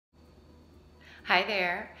Hi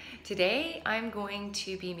there. Today I'm going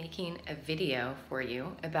to be making a video for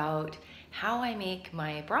you about how I make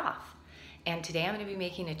my broth. And today I'm going to be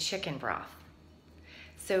making a chicken broth.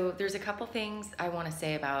 So there's a couple things I want to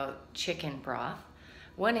say about chicken broth.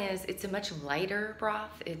 One is it's a much lighter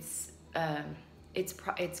broth. It's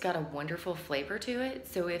got a wonderful flavor to it.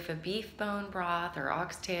 So if a beef bone broth or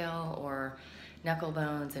oxtail or knuckle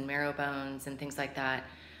bones and marrow bones and things like that,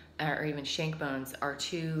 or even shank bones, are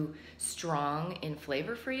too strong in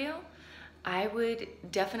flavor for you, I would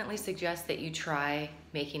definitely suggest that you try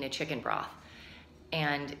making a chicken broth.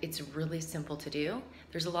 And it's really simple to do.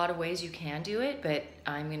 There's a lot of ways you can do it, but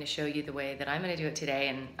I'm going to show you the way that I'm going to do it today,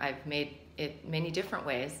 and I've made it many different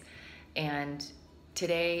ways. And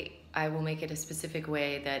today I will make it a specific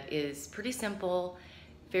way that is pretty simple,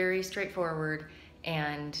 very straightforward,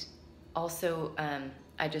 and also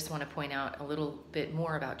I just want to point out a little bit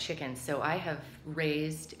more about chickens. So I have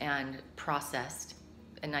raised and processed,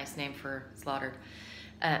 a nice name for slaughtered,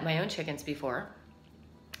 my own chickens before,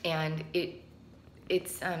 and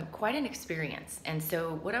it's quite an experience. And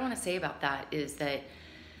so what I want to say about that is that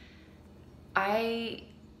I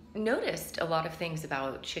noticed a lot of things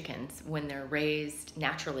about chickens when they're raised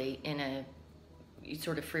naturally in a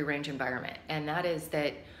sort of free range environment. And that is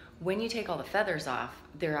that when you take all the feathers off,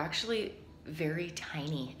 they're actually very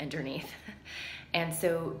tiny underneath. And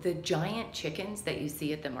so the giant chickens that you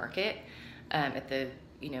see at the market, at the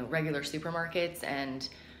regular supermarkets, and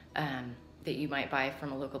that you might buy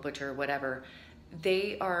from a local butcher or whatever,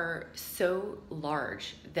 they are so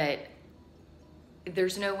large that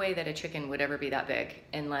there's no way that a chicken would ever be that big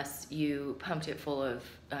unless you pumped it full of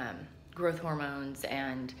growth hormones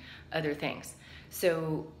and other things.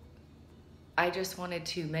 So I just wanted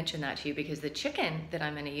to mention that to you because the chicken that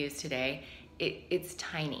I'm going to use today, it's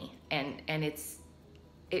tiny, and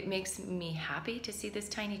it makes me happy to see this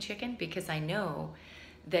tiny chicken, because I know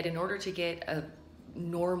that in order to get a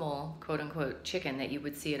normal quote-unquote chicken that you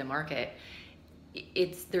would see at a market,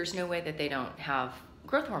 there's no way that they don't have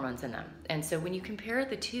growth hormones in them. And so when you compare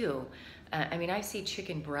the two, I see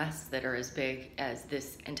chicken breasts that are as big as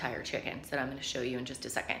this entire chicken that I'm going to show you in just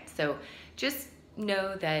a second. So just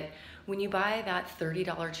know that when you buy that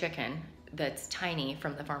 $30 chicken that's tiny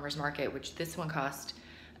from the farmer's market, which this one cost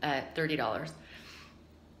 $30,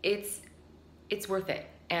 it's worth it.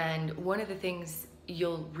 And one of the things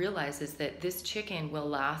you'll realize is that this chicken will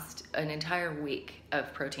last an entire week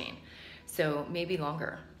of protein, so maybe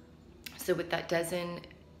longer. So with that dozen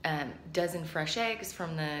fresh eggs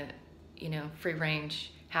from the free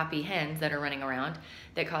range happy hens that are running around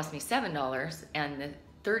that cost me $7, and the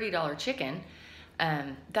 $30 chicken,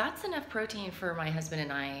 that's enough protein for my husband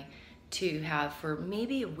and I to have for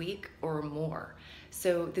maybe a week or more.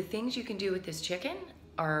 So the things you can do with this chicken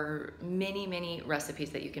are many recipes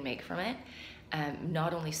that you can make from it.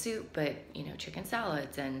 Not only soup, but chicken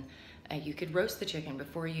salads, and you could roast the chicken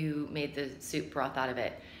before you made the soup broth out of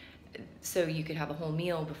it. So you could have a whole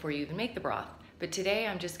meal before you even make the broth. But today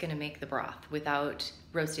I'm just going to make the broth without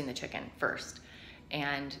roasting the chicken first.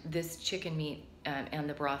 And this chicken meat and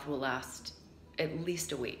the broth will last at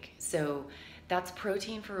least a week. So that's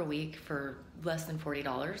protein for a week for less than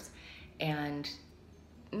 $40, and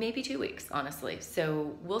maybe 2 weeks, honestly.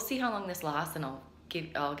 So we'll see how long this lasts, and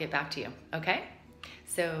I'll get back to you. Okay?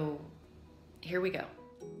 So here we go.